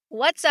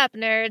What's up,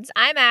 nerds?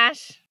 I'm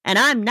Ash. And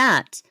I'm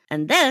Nat.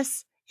 And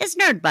this is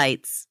Nerd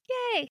Bites.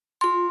 Yay!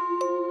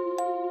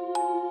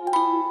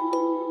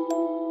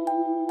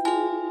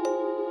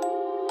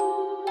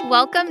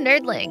 Welcome,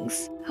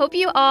 nerdlings. Hope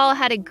you all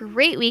had a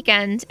great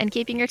weekend and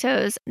keeping your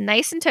toes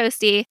nice and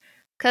toasty,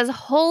 because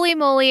holy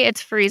moly, it's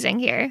freezing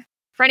here.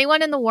 For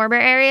anyone in the warmer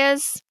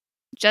areas,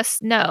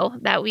 just know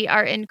that we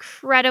are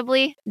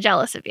incredibly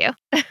jealous of you.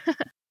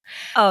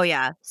 Oh,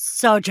 yeah.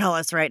 So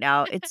jealous right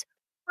now. It's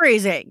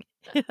freezing.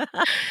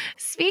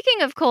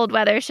 Speaking of cold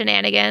weather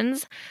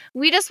shenanigans,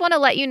 we just want to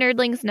let you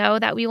nerdlings know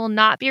that we will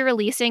not be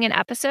releasing an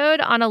episode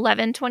on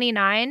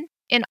 11/29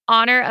 in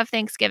honor of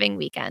Thanksgiving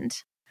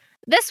weekend.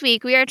 This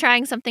week, we are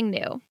trying something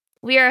new.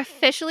 We are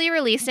officially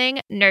releasing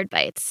Nerd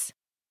Bites.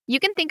 You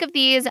can think of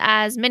these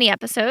as mini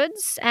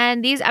episodes,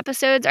 and these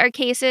episodes are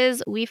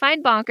cases we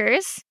find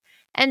bonkers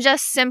and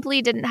just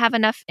simply didn't have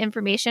enough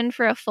information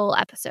for a full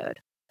episode.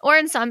 Or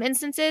in some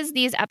instances,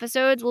 these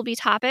episodes will be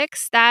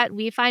topics that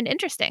we find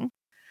interesting,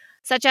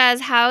 such as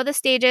how the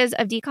stages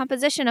of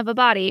decomposition of a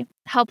body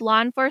help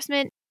law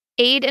enforcement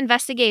aid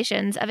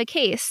investigations of a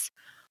case,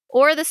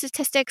 or the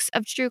statistics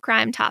of true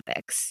crime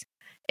topics.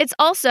 It's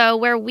also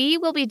where we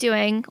will be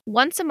doing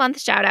once a month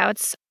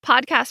shoutouts,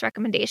 podcast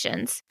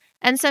recommendations,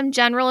 and some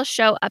general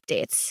show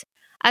updates,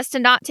 as to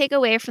not take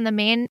away from the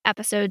main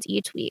episodes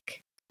each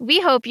week. We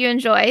hope you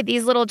enjoy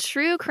these little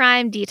true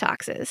crime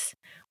detoxes.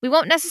 We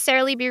won't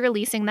necessarily be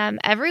releasing them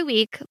every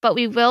week, but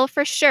we will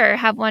for sure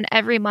have one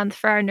every month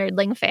for our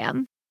nerdling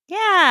fam.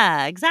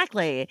 Yeah,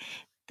 exactly.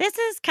 This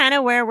is kind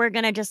of where we're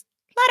going to just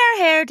let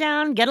our hair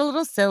down, get a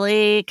little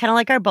silly, kind of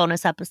like our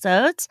bonus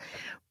episodes.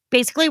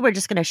 Basically, we're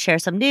just going to share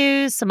some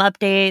news, some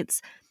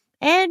updates,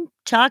 and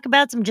talk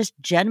about some just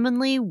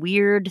genuinely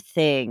weird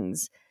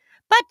things.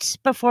 But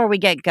before we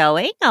get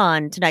going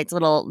on tonight's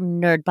little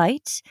Nerd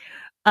Bite,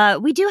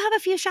 we do have a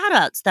few shout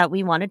outs that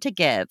we wanted to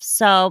give.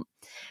 So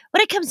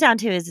what it comes down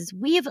to is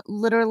we've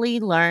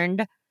literally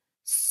learned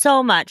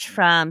so much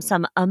from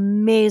some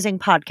amazing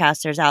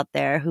podcasters out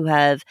there who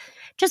have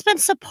just been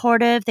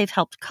supportive. They've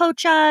helped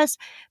coach us,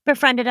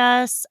 befriended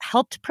us,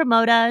 helped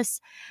promote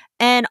us,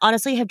 and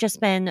honestly have just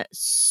been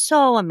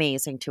so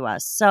amazing to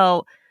us.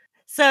 So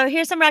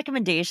here's some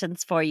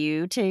recommendations for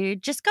you to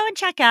just go and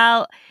check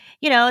out.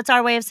 You know, it's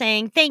our way of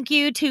saying thank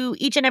you to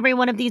each and every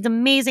one of these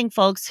amazing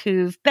folks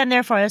who've been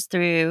there for us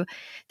through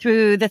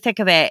the thick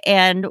of it.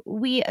 And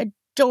we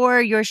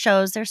adore your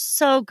shows. They're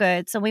so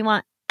good. So we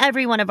want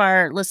every one of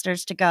our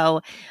listeners to go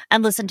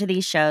and listen to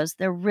these shows.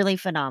 They're really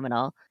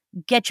phenomenal.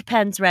 Get your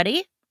pens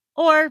ready,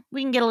 or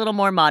we can get a little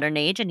more modern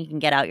age and you can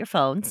get out your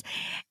phones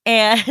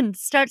and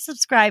start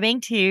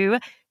subscribing to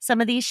some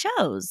of these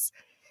shows.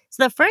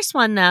 So the first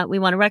one that we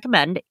want to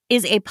recommend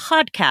is a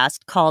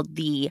podcast called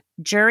the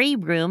Jury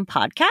Room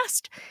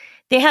Podcast.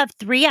 They have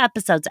 3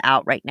 episodes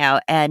out right now,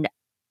 and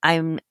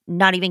I'm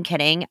not even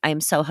kidding. I'm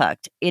so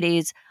hooked. It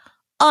is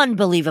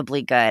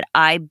unbelievably good.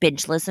 I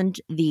binge listened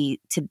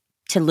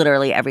to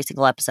literally every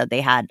single episode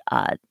they had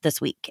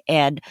this week,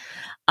 and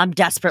I'm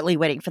desperately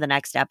waiting for the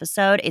next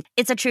episode.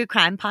 It's a true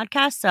crime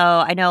podcast, so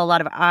I know a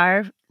lot of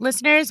our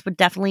listeners would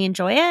definitely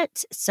enjoy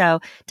it. So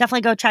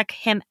definitely go check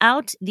him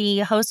out.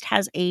 The host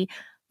has a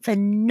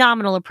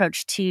phenomenal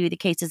approach to the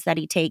cases that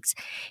he takes,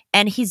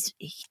 and he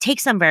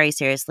takes them very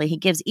seriously. He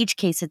gives each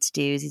case its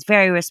dues. He's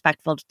very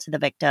respectful to the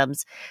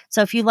victims.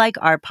 So if you like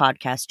our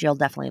podcast, you'll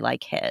definitely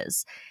like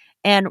his.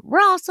 And we're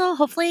also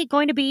hopefully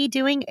going to be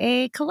doing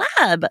a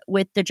collab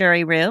with the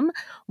Jury Room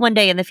one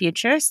day in the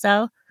future.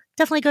 So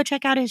definitely go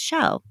check out his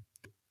show.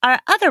 Our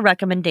other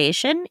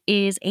recommendation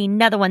is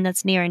another one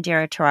that's near and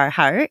dear to our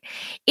heart.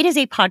 It is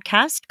a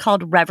podcast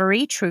called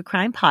Reverie True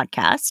Crime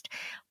Podcast.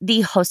 The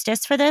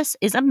hostess for this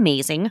is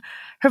amazing.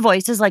 Her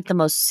voice is like the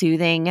most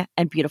soothing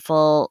and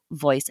beautiful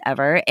voice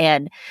ever.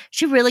 And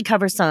she really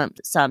covers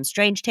some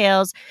strange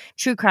tales,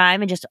 true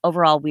crime, and just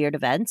overall weird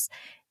events.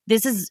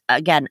 This is,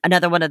 again,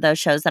 another one of those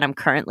shows that I'm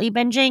currently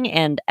binging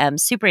and am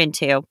super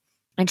into.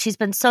 And she's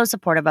been so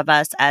supportive of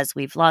us as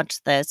we've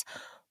launched this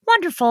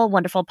wonderful,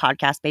 wonderful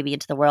podcast baby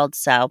into the world.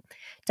 So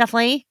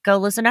definitely go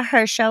listen to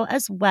her show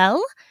as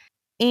well.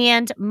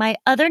 And my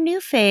other new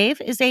fave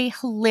is a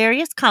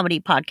hilarious comedy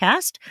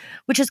podcast,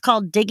 which is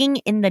called Digging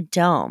in the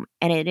Dome.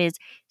 And it is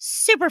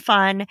super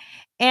fun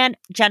and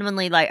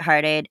genuinely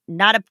lighthearted,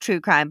 not a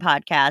true crime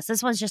podcast.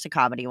 This one's just a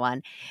comedy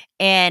one.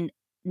 And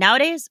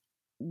nowadays,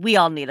 we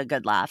all need a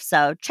good laugh.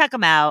 So check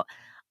them out.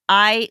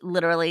 I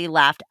literally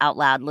laughed out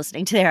loud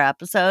listening to their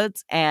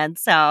episodes. And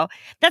so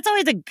that's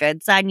always a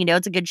good sign. You know,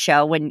 it's a good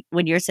show when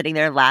you're sitting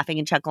there laughing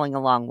and chuckling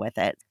along with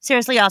it.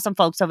 Seriously awesome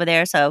folks over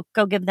there. So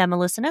go give them a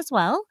listen as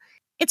well.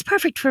 It's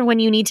perfect for when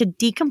you need to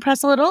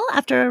decompress a little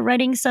after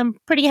writing some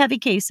pretty heavy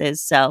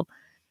cases. So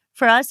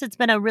for us, it's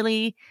been a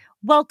really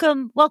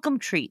welcome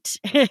treat.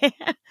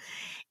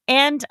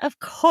 And of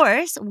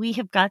course, we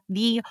have got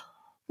the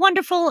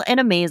wonderful and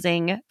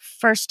amazing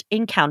First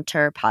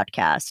Encounter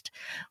podcast,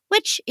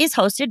 which is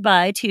hosted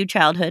by 2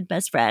 childhood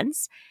best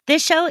friends.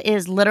 This show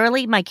is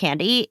literally my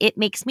candy. It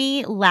makes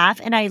me laugh,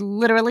 and I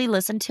literally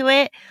listen to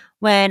it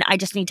when I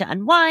just need to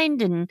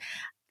unwind and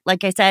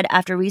Like I said,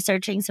 after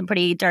researching some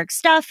pretty dark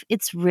stuff,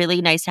 it's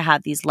really nice to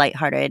have these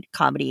lighthearted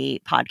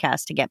comedy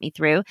podcasts to get me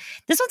through.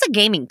 This one's a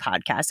gaming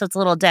podcast, so it's a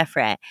little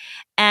different.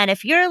 And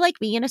if you're like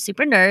me and a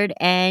super nerd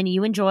and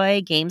you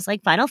enjoy games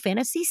like Final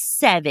Fantasy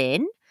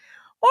VII,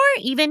 or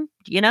even,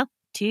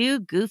 two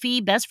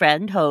goofy best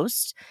friend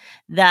hosts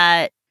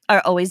that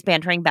are always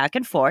bantering back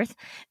and forth,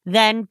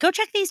 then go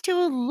check these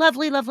two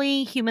lovely,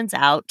 lovely humans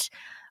out.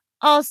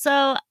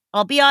 Also,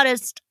 I'll be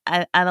honest,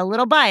 I'm a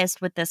little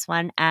biased with this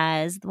one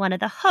as one of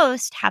the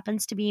hosts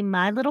happens to be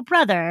my little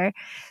brother.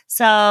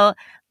 So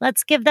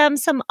let's give them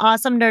some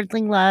awesome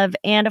nerdling love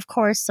and, of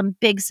course, some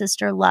big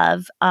sister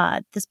love.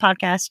 This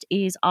podcast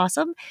is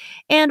awesome,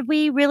 and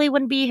we really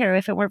wouldn't be here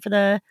if it weren't for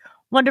the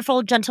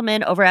wonderful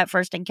gentlemen over at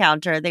First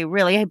Encounter. They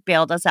really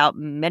bailed us out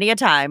many a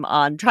time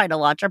on trying to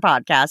launch our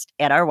podcast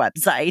and our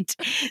website.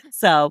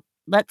 So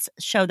let's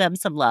show them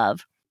some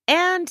love.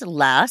 And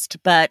last,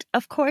 but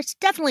of course,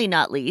 definitely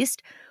not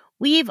least,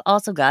 we've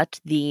also got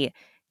the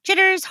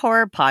Jitters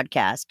Horror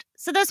Podcast.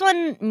 So this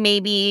one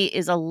maybe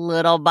is a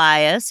little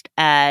biased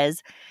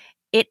as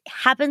it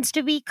happens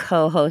to be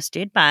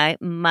co-hosted by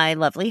my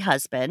lovely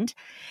husband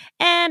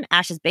and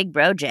Ash's big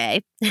bro,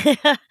 Jay.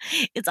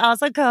 It's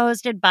also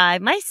co-hosted by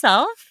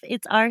myself.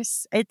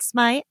 It's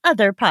my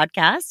other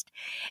podcast.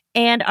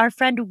 And our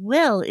friend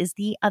Will is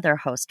the other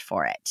host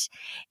for it.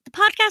 The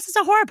podcast is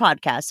a horror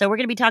podcast. So we're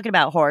going to be talking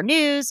about horror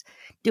news,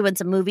 doing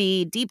some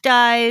movie deep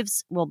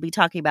dives. We'll be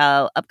talking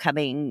about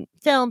upcoming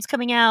films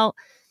coming out,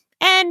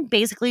 and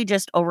basically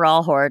just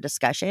overall horror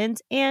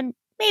discussions and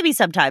maybe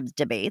sometimes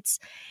debates.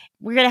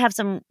 We're going to have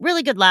some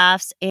really good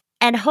laughs,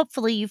 and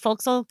hopefully you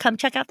folks will come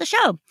check out the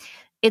show.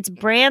 It's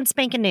brand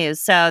spanking new,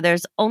 so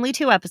there's only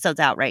 2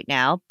 episodes out right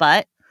now,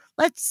 but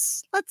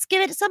let's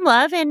give it some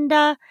love and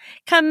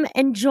come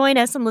and join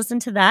us and listen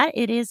to that.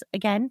 It is,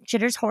 again,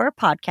 Jitters Horror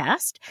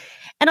Podcast.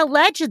 And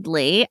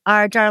allegedly,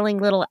 our darling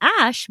little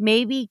Ash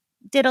maybe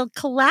did a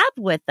collab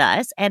with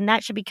us, and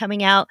that should be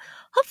coming out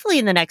hopefully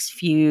in the next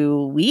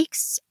few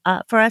weeks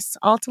for us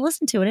all to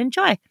listen to and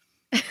enjoy.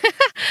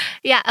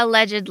 Yeah,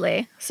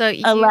 allegedly. So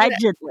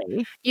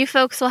Allegedly. you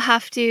folks will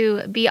have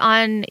to be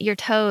on your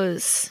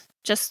toes.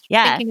 Just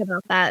thinking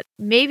about that.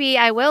 Maybe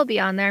I will be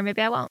on there.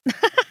 Maybe I won't.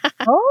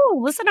 Oh,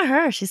 listen to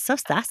her. She's so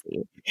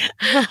sassy.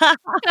 All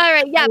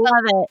right. Yeah. I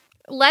love it.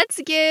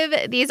 Let's give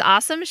these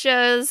awesome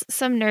shows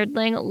some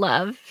nerdling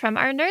love from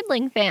our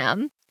nerdling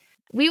fam.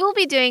 We will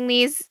be doing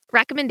these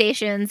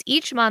recommendations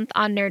each month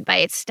on Nerd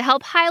Bites to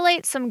help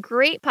highlight some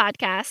great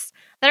podcasts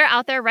that are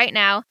out there right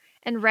now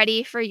and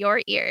ready for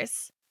your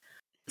ears.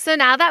 So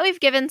now that we've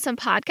given some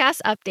podcast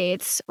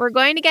updates, we're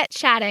going to get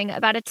chatting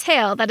about a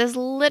tale that is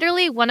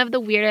literally one of the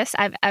weirdest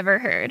I've ever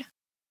heard.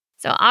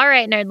 So all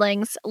right,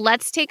 nerdlings,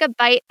 let's take a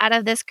bite out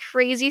of this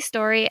crazy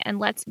story and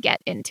let's get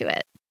into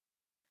it.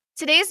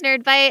 Today's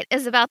Nerd Bite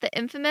is about the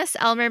infamous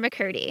Elmer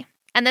McCurdy,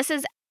 and this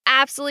is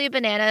absolutely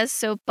bananas,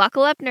 so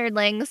buckle up,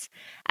 nerdlings,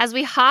 as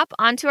we hop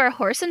onto our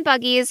horse and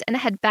buggies and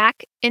head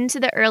back into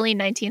the early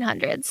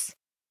 1900s.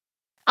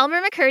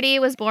 Elmer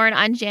McCurdy was born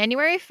on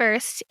January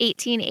 1st,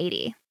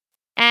 1880.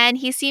 And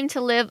he seemed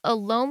to live a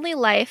lonely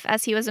life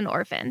as he was an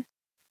orphan.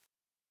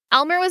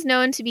 Elmer was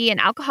known to be an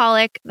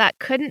alcoholic that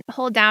couldn't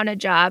hold down a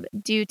job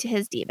due to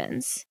his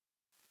demons.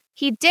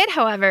 He did,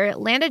 however,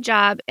 land a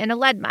job in a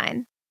lead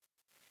mine.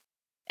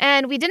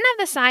 And we didn't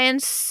have the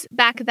science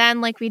back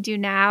then like we do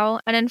now,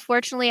 and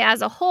unfortunately,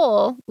 as a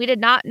whole, we did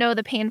not know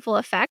the painful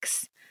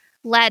effects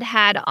lead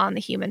had on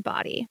the human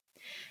body.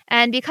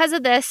 And because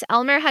of this,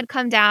 Elmer had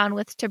come down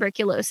with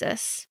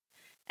tuberculosis.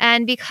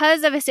 And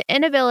because of his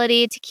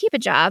inability to keep a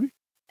job,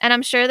 and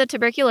I'm sure the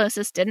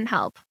tuberculosis didn't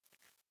help,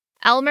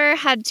 Elmer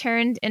had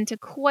turned into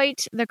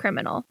quite the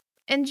criminal.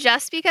 And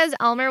just because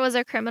Elmer was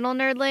a criminal,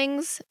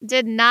 nerdlings,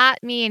 did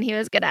not mean he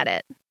was good at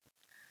it.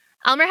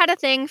 Elmer had a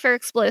thing for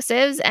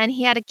explosives, and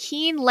he had a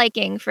keen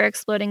liking for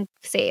exploding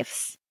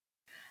safes.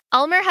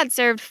 Elmer had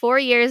served 4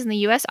 years in the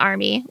U.S.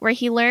 Army, where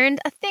he learned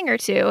a thing or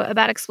two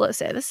about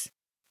explosives.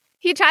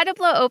 He tried to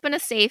blow open a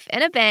safe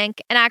in a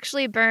bank and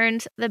actually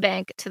burned the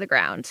bank to the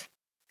ground.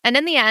 And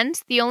in the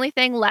end, the only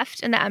thing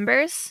left in the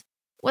embers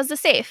was the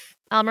safe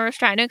Elmer was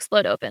trying to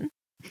explode open.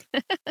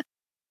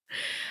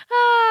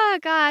 Oh,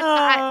 God.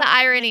 The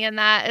irony in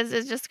that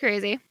is just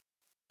crazy.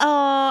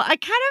 Oh, I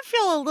kind of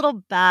feel a little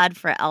bad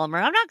for Elmer.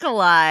 I'm not going to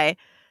lie.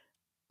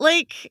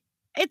 Like,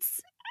 it's...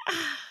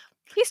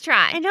 He's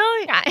trying. I know.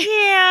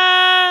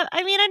 Yeah.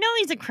 I mean, I know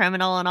he's a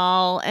criminal and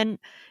all. And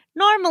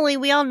normally,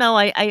 we all know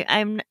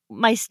I'm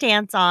my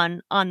stance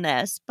on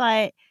this.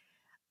 But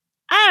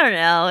I don't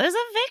know. It was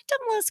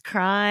a victimless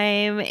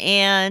crime.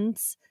 And...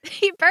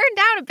 He burned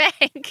down a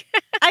bank.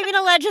 I mean,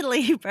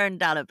 allegedly, he burned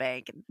down a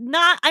bank.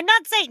 I'm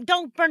not saying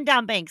don't burn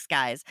down banks,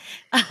 guys.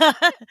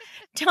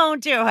 Don't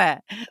do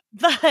it.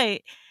 But, I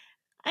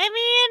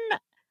mean,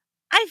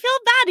 I feel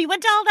bad. He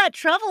went to all that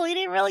trouble. He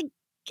didn't really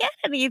get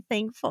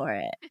anything for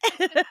it.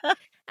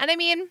 And I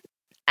mean,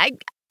 I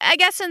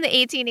guess in the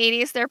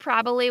 1880s, there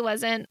probably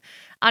wasn't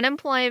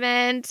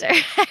unemployment or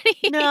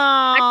anything.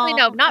 No. Actually,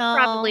 no, not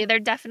probably. There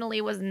definitely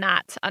was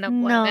not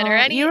unemployment or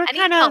any you were any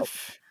kind help.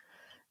 of...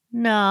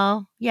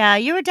 No. Yeah,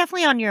 you were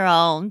definitely on your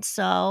own.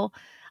 So,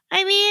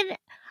 I mean,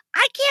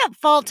 I can't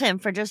fault him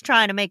for just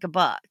trying to make a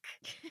buck.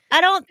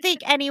 I don't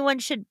think anyone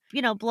should,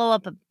 blow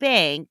up a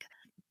bank,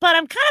 but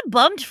I'm kind of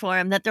bummed for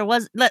him that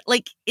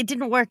it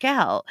didn't work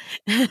out.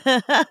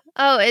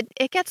 Oh,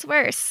 it gets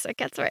worse. It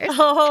gets worse.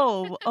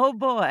 Oh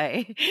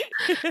boy.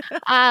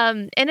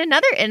 In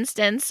another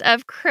instance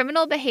of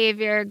criminal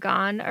behavior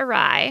gone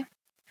awry,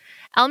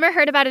 Elmer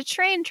heard about a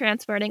train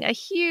transporting a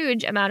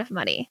huge amount of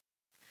money.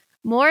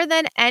 More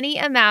than any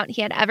amount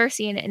he had ever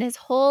seen in his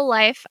whole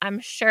life, I'm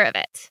sure of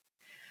it.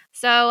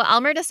 So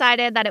Elmer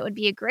decided that it would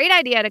be a great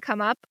idea to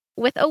come up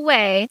with a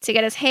way to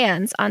get his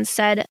hands on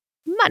said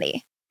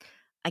money.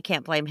 I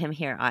can't blame him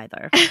here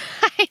either.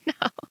 I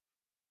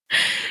know.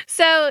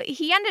 So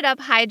he ended up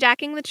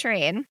hijacking the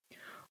train,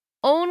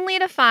 only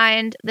to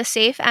find the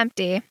safe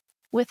empty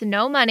with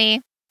no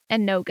money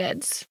and no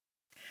goods.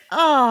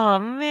 Oh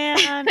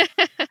man.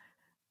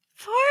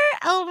 Poor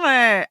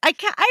Elmer.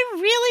 I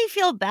really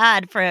feel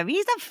bad for him.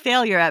 He's a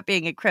failure at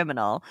being a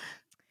criminal.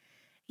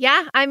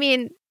 Yeah, I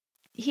mean,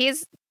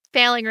 he's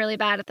failing really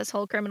bad at this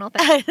whole criminal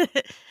thing.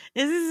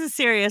 This is a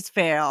serious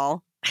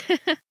fail.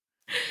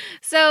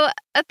 So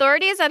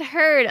authorities had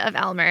heard of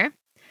Elmer,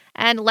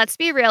 and let's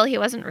be real, he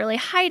wasn't really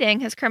hiding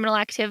his criminal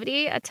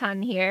activity a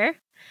ton here.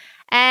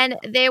 And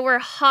they were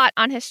hot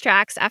on his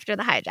tracks after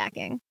the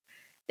hijacking.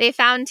 They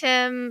found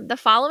him the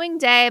following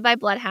day by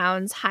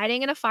bloodhounds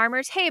hiding in a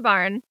farmer's hay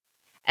barn,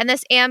 and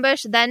this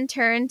ambush then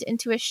turned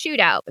into a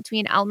shootout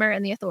between Elmer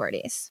and the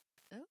authorities.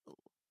 Oh.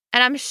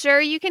 And I'm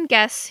sure you can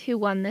guess who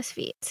won this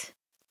feat.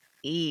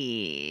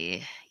 Yeah.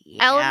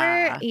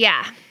 Elmer,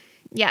 yeah,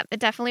 it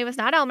definitely was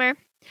not Elmer.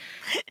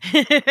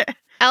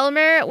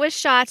 Elmer was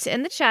shot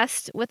in the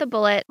chest with a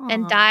bullet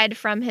and died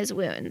from his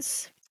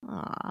wounds.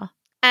 Aww.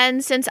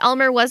 And since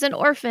Elmer was an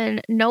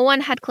orphan, no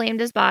one had claimed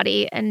his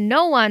body and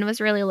no one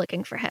was really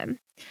looking for him.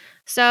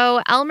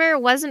 So Elmer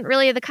wasn't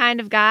really the kind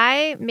of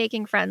guy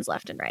making friends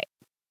left and right.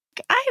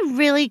 I'm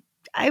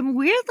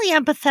weirdly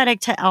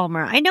empathetic to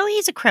Elmer. I know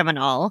he's a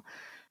criminal.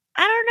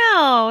 I don't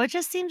know. It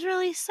just seems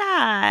really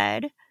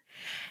sad.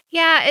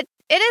 Yeah,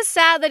 it is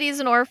sad that he's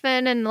an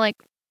orphan and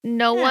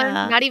no one,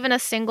 not even a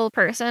single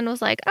person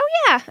was like, oh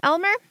yeah,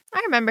 Elmer,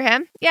 I remember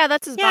him. Yeah,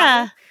 that's his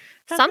body.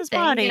 That's his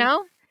body.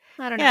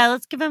 I don't know. Yeah,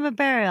 let's give him a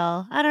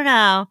burial. I don't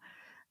know.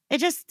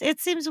 It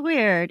seems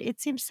weird. It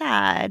seems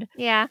sad.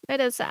 Yeah, it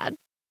is sad.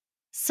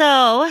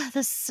 So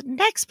this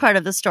next part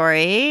of the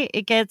story,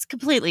 it gets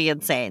completely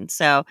insane.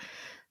 So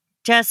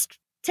just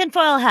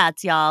tinfoil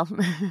hats, y'all.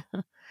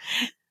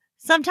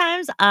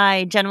 Sometimes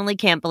I genuinely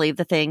can't believe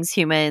the things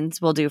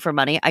humans will do for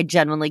money. I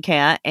genuinely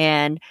can't.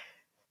 And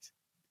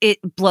it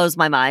blows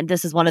my mind.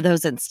 This is one of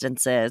those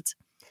instances.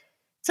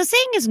 So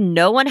seeing as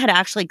no one had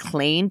actually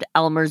claimed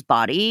Elmer's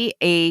body,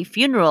 a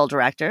funeral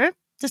director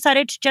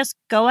decided to just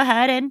go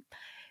ahead and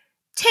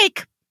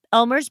take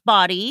Elmer's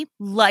body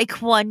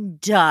like one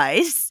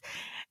does.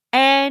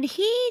 And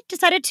he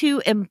decided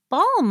to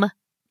embalm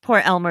poor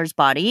Elmer's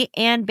body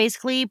and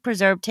basically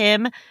preserved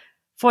him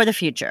for the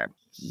future.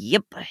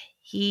 Yep,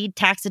 he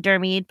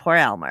taxidermied poor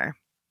Elmer.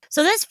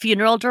 So this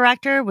funeral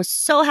director was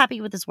so happy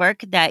with his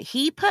work that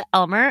he put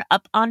Elmer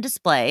up on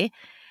display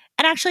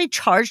and actually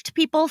charged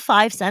people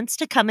 5 cents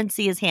to come and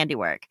see his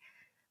handiwork,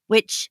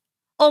 which,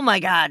 oh my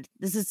God,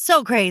 this is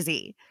so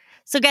crazy.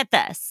 So get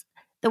this.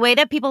 The way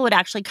that people would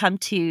actually come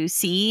to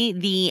see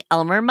the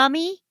Elmer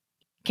mummy,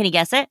 can you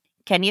guess it?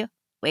 Can you?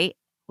 Wait.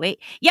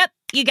 Yep,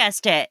 you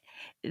guessed it.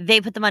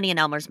 They put the money in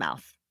Elmer's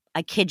mouth.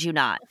 I kid you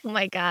not. Oh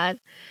my God.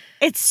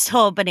 It's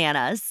so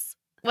bananas.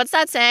 What's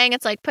that saying?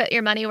 It's like, put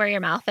your money where your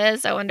mouth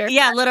is. I wonder.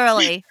 Yeah,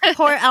 literally.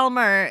 Poor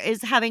Elmer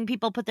is having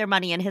people put their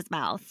money in his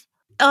mouth.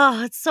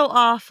 Oh, it's so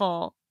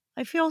awful.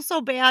 I feel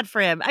so bad for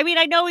him. I mean,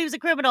 I know he was a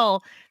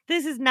criminal.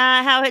 This is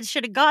not how it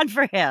should have gone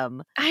for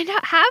him. I know.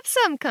 Have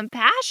some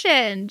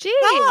compassion.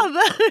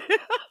 Jeez.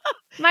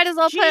 Might as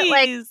well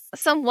put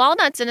some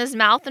walnuts in his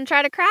mouth and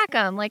try to crack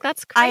them.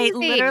 That's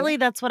crazy.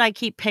 That's what I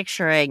keep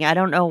picturing. I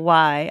don't know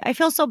why. I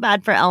feel so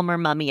bad for Elmer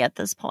Mummy at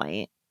this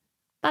point.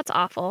 That's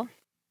awful.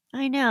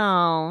 I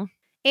know.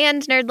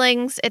 And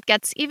nerdlings, it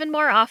gets even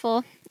more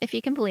awful, if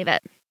you can believe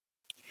it.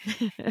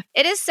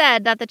 It is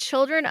said that the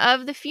children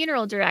of the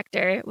funeral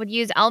director would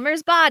use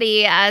Elmer's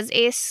body as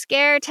a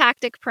scare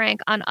tactic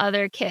prank on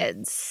other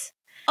kids.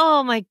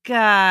 Oh my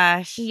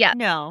gosh. Yeah.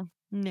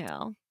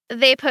 No.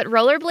 They put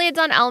rollerblades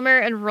on Elmer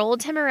and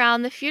rolled him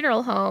around the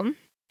funeral home.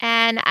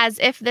 And as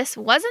if this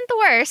wasn't the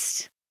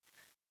worst,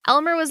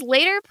 Elmer was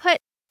later put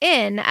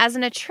in as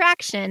an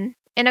attraction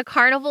in a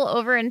carnival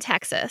over in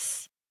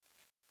Texas.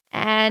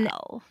 And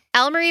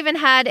Elmer even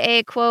had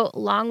a, quote,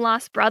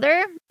 long-lost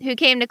brother who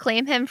came to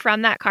claim him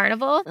from that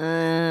carnival.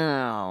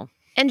 Oh.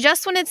 And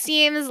just when it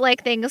seems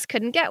like things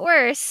couldn't get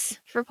worse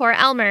for poor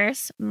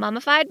Elmer's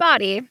mummified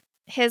body,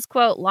 his,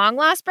 quote,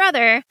 long-lost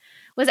brother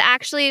was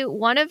actually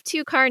one of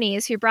 2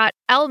 carnies who brought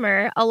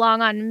Elmer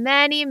along on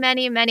many,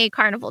 many, many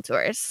carnival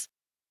tours.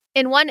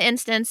 In one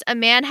instance, a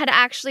man had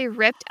actually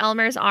ripped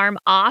Elmer's arm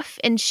off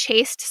and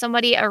chased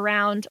somebody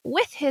around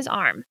with his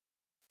arm.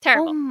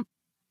 Terrible.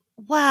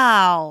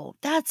 Wow.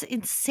 That's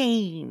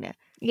insane.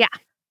 Yeah,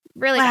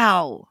 really bad.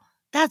 Wow.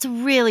 That's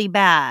really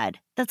bad.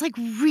 That's like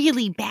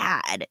really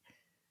bad.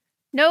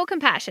 No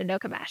compassion, no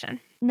compassion.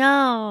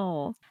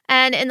 No.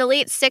 And in the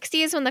late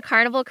 60s, when the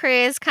carnival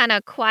craze kind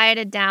of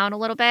quieted down a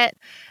little bit,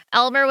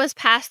 Elmer was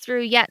passed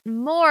through yet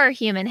more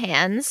human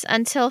hands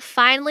until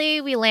finally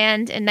we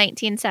land in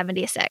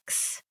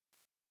 1976.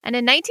 And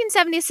in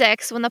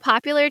 1976, when the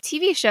popular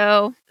TV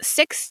show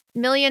 $6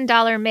 Million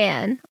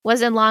Man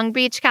was in Long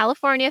Beach,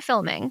 California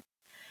filming,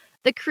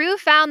 the crew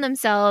found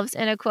themselves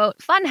in a quote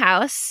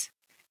funhouse,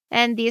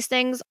 and these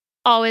things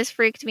always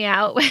freaked me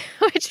out,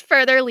 which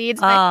further leads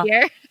my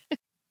fear.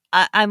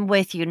 I'm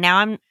with you.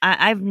 Now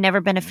I've never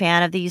been a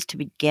fan of these to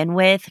begin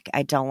with.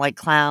 I don't like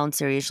clowns.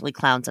 They're usually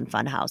clowns in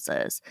fun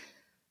houses.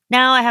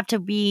 Now I have to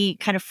be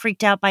kind of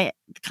freaked out by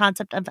the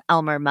concept of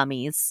Elmer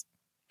mummies.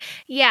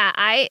 Yeah,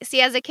 I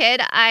see as a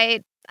kid,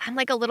 I'm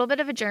like a little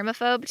bit of a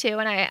germaphobe too,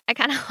 and I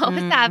kind of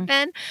always have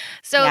been.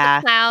 So Yeah.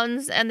 the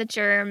clowns and the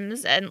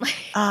germs and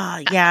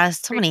like yeah,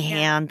 so many freaking out.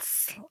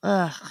 hands.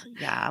 Ugh,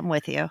 yeah, I'm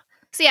with you.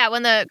 So yeah,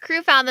 when the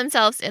crew found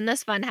themselves in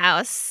this fun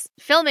house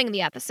filming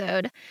the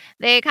episode,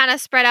 they kind of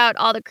spread out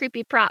all the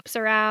creepy props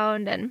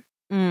around and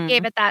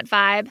gave it that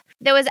vibe.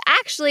 There was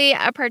actually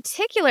a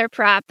particular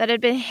prop that had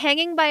been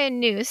hanging by a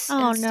noose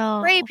and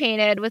spray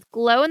painted with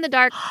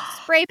glow-in-the-dark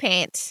spray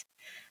paint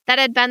that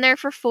had been there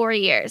for 4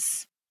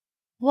 years.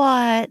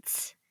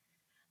 What?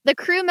 The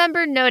crew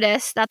member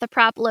noticed that the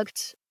prop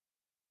looked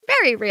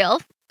very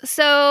real,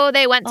 so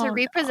they went to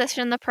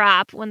reposition the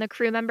prop when the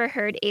crew member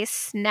heard a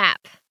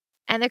snap.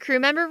 And the crew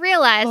member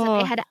realized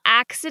that they had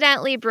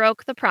accidentally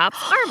broke the prop's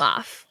arm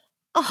off.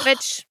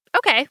 Which,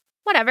 okay,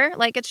 whatever.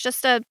 Like, it's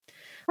just a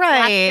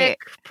plastic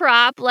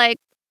prop. Like,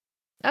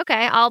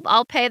 okay,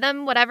 I'll pay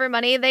them whatever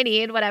money they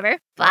need, whatever.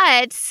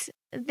 But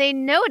they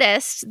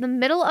noticed the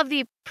middle of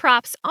the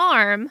prop's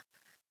arm,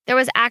 there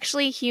was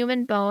actually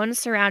human bone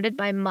surrounded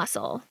by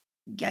muscle.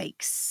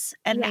 Yikes.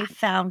 And they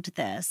found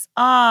this.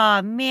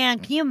 Oh, man.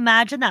 Can you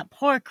imagine that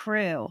poor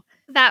crew?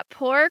 That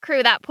poor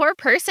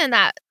person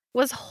that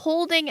was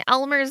holding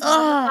Elmer's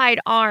mummified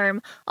arm.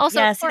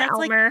 Also, poor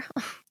Elmer.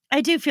 Like,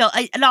 I do feel,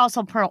 and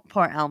also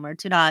poor Elmer.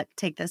 Do not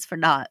take this for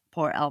not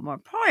poor Elmer.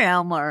 Poor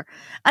Elmer.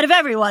 Out of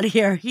everyone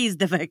here, he's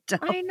the victim.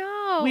 I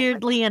know.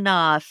 Weirdly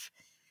enough.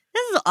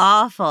 This is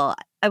awful.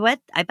 I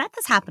bet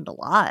this happened a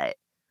lot.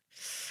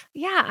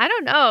 Yeah, I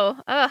don't know.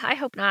 I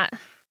hope not.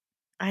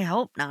 I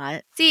hope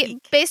not. See,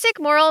 basic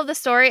moral of the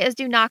story is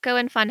do not go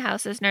in fun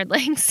houses,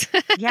 nerdlings.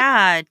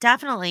 Yeah,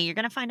 definitely. You're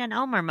going to find an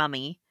Elmer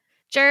mummy.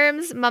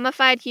 Germs,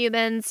 mummified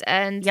humans,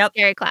 and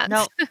scary clowns.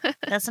 No,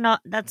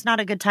 that's not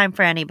a good time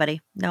for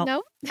anybody.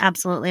 Nope.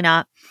 Absolutely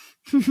not.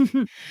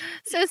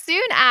 So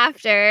soon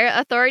after,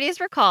 authorities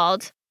were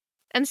called,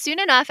 and soon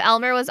enough,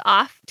 Elmer was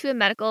off to a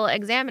medical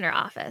examiner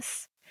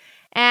office.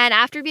 And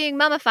after being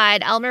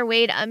mummified, Elmer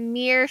weighed a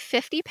mere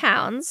 50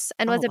 pounds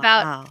and was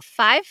about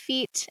 5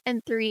 feet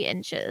and 3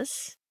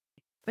 inches,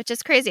 which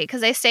is crazy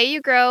because they say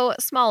you grow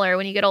smaller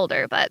when you get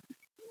older. But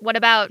what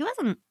about... He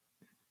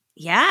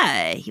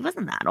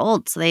wasn't that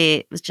old. So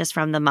it was just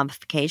from the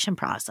mummification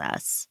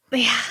process.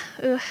 Yeah.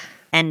 Oof.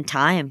 And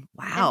time.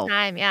 Wow. And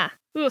time, yeah.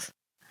 Oof.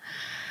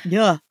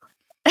 Yeah.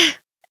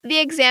 The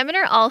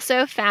examiner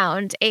also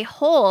found a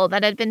hole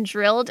that had been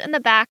drilled in the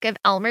back of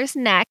Elmer's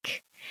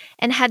neck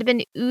and had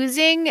been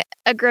oozing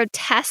a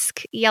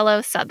grotesque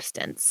yellow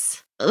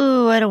substance.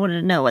 Ooh, I don't want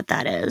to know what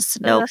that is.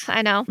 Nope. Ugh,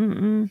 I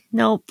know.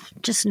 Nope.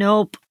 Just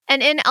nope.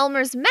 And in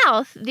Elmer's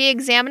mouth, the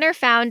examiner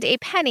found a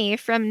penny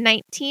from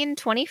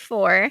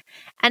 1924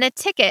 and a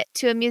ticket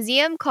to a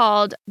museum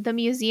called the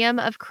Museum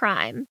of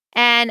Crime.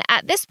 And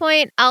at this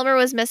point, Elmer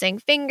was missing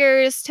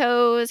fingers,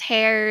 toes,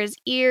 hairs,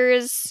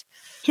 ears.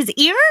 His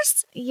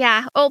ears?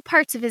 Yeah. Oh,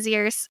 parts of his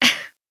ears.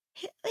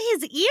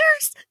 His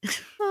ears?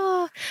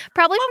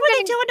 Probably what were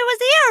they doing to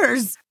his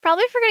ears?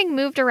 Probably for getting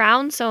moved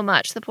around so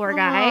much, the poor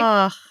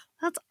guy.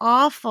 That's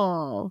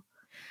awful.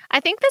 I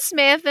think this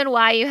may have been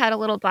why you had a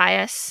little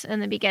bias in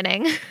the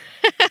beginning.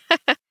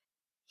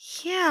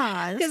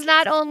 Yeah. Because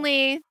not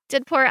only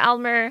did poor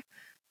Elmer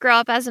grow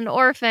up as an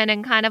orphan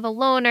and kind of a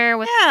loner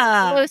with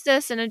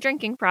tuberculosis and a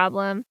drinking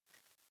problem,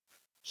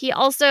 he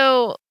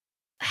also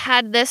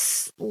had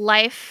this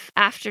life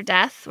after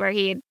death where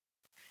he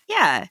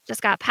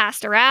just got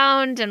passed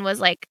around and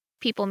was like,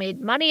 people made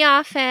money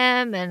off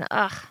him and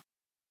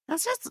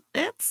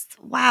it's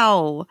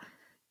wow.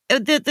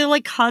 The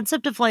like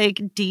concept of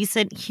like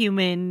decent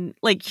human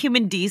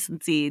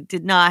decency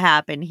did not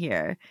happen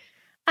here.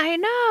 I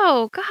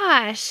know,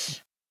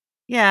 gosh.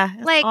 Yeah,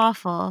 it's like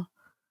awful.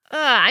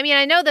 I mean,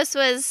 I know this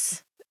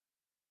was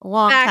a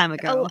long time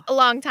ago. A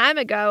long time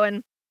ago,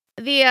 and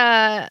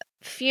the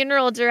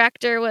funeral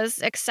director was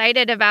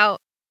excited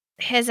about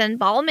his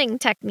embalming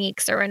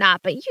techniques or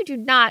not, but you do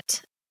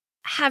not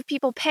have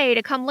people pay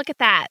to come look at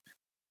that.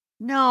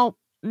 No.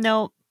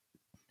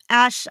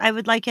 Ash, I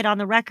would like it on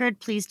the record.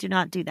 Please do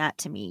not do that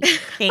to me.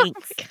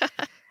 Thanks.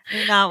 I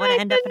do not want to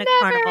end up in a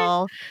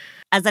carnival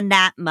as a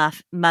gnat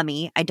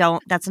mummy. I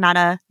don't. That's not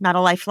a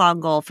lifelong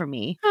goal for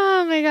me.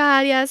 Oh my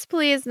God! Yes,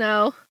 please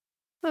no.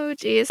 Oh,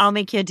 geez. I'll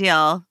make you a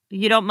deal.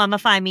 You don't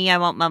mummify me, I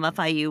won't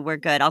mummify you. We're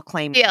good. I'll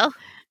claim you.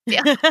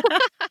 Deal.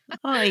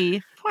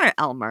 Oy, poor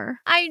Elmer.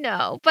 I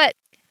know, but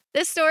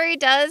this story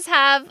does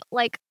have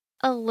like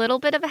a little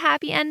bit of a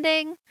happy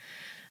ending.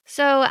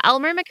 So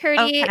Elmer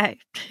McCurdy, Okay.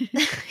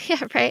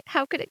 yeah, right.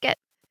 How could it get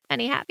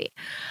any happy?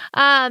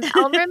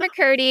 Elmer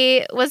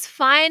McCurdy was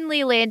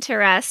finally laid to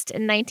rest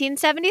in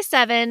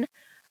 1977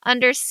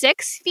 under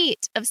 6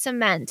 feet of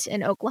cement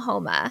in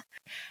Oklahoma.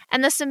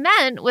 And the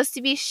cement was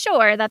to be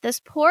sure that this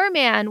poor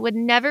man would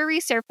never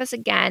resurface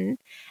again,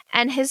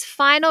 and his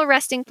final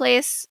resting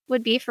place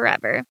would be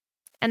forever.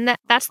 And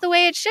that's the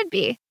way it should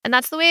be. And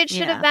that's the way it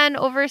should have been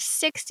over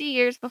 60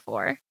 years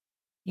before.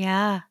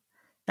 Yeah,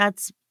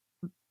 that's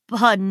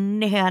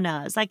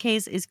bananas. That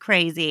case is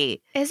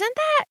crazy. Isn't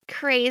that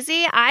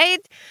crazy? I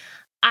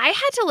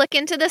had to look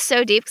into this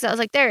so deep because I was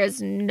like, there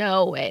is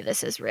no way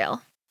this is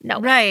real. No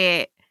way.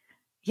 Right.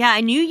 Yeah,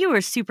 I knew you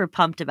were super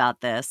pumped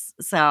about this.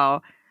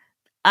 So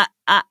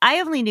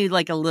I only knew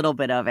like a little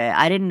bit of it.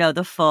 I didn't know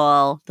the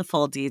full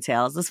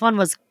details. This one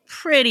was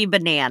pretty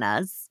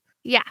bananas.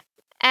 Yeah.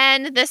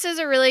 And this is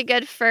a really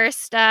good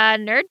first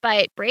Nerd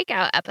Bite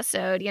breakout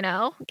episode, you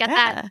know? Get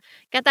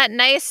that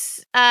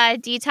nice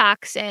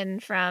detox in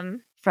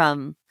from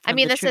I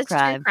mean, this is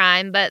true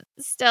crime, but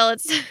still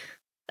it's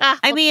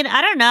I mean,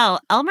 I don't know.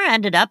 Elmer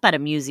ended up at a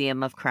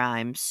museum of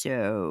crime,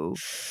 so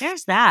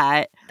there's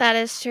that. That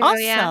is true,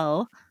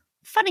 also,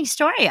 funny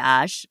story,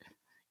 Ash.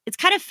 It's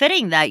kind of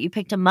fitting that you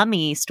picked a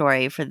mummy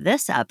story for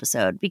this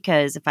episode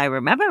because if I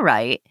remember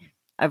right,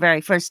 our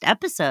very first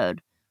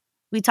episode,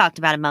 we talked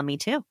about a mummy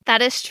too.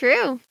 That is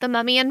true. The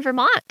mummy in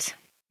Vermont.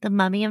 The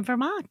mummy in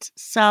Vermont.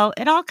 So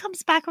it all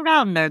comes back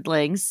around,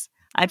 nerdlings.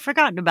 I'd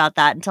forgotten about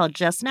that until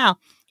just now.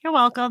 You're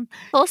welcome.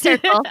 Full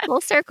circle. Full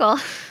circle.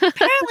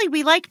 Apparently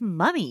we like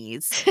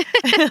mummies.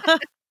 Maybe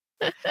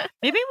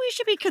we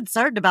should be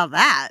concerned about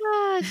that.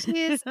 Oh,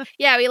 jeez.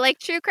 Yeah, we like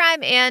true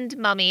crime and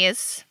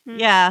mummies.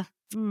 Yeah.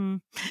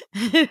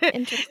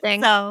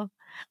 Interesting. So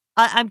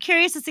I'm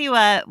curious to see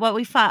what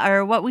we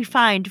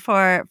find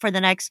for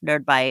the next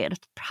Nerd Bite.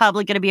 It's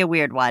probably going to be a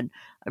weird one.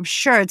 I'm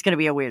sure it's going to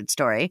be a weird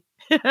story.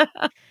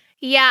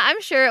 Yeah,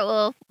 I'm sure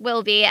it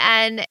will be.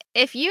 And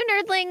if you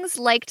nerdlings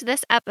liked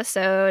this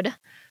episode,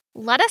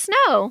 let us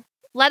know.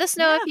 Let us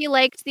know if you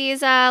liked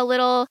these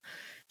little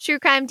true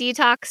crime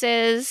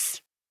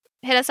detoxes.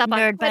 Hit us up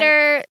on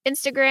Twitter,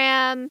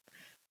 Instagram,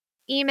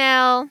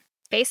 email,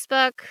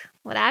 Facebook,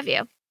 what have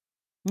you.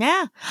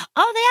 Yeah.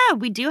 Oh, yeah.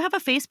 We do have a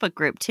Facebook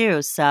group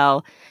too.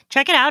 So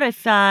check it out.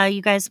 If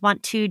you guys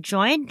want to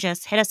join,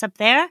 just hit us up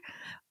there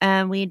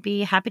and we'd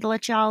be happy to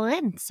let you all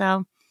in.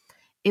 So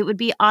it would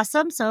be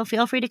awesome. So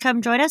feel free to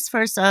come join us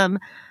for some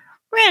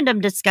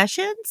random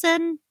discussions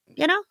and,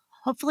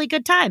 hopefully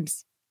good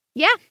times.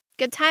 Yeah.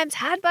 Good times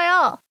had by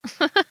all.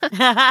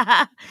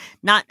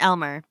 Not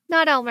Elmer.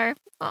 Not Elmer.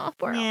 Oh,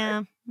 poor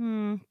Elmer.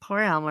 Yeah. Poor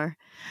Elmer.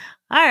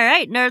 All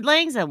right,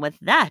 nerdlings. And with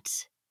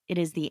that, it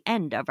is the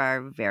end of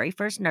our very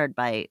first Nerd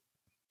Bite.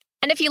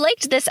 And if you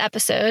liked this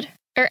episode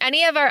or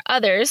any of our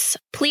others,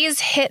 please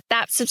hit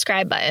that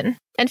subscribe button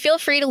and feel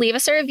free to leave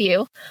us a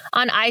review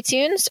on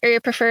iTunes or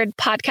your preferred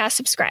podcast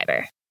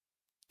subscriber.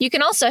 You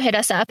can also hit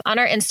us up on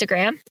our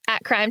Instagram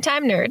at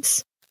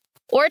CrimeTimeNerds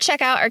or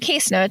check out our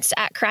case notes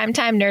at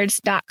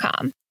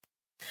CrimetimeNerds.com,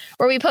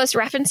 where we post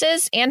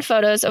references and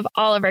photos of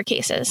all of our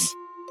cases.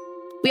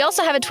 We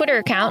also have a Twitter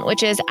account,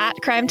 which is at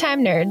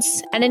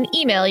CrimetimeNerds, and an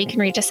email you can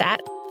reach us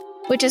at,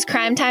 which is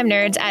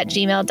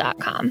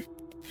crimetimenerds@gmail.com.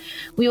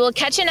 We will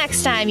catch you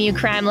next time, you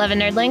crime-loving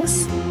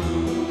nerdlings.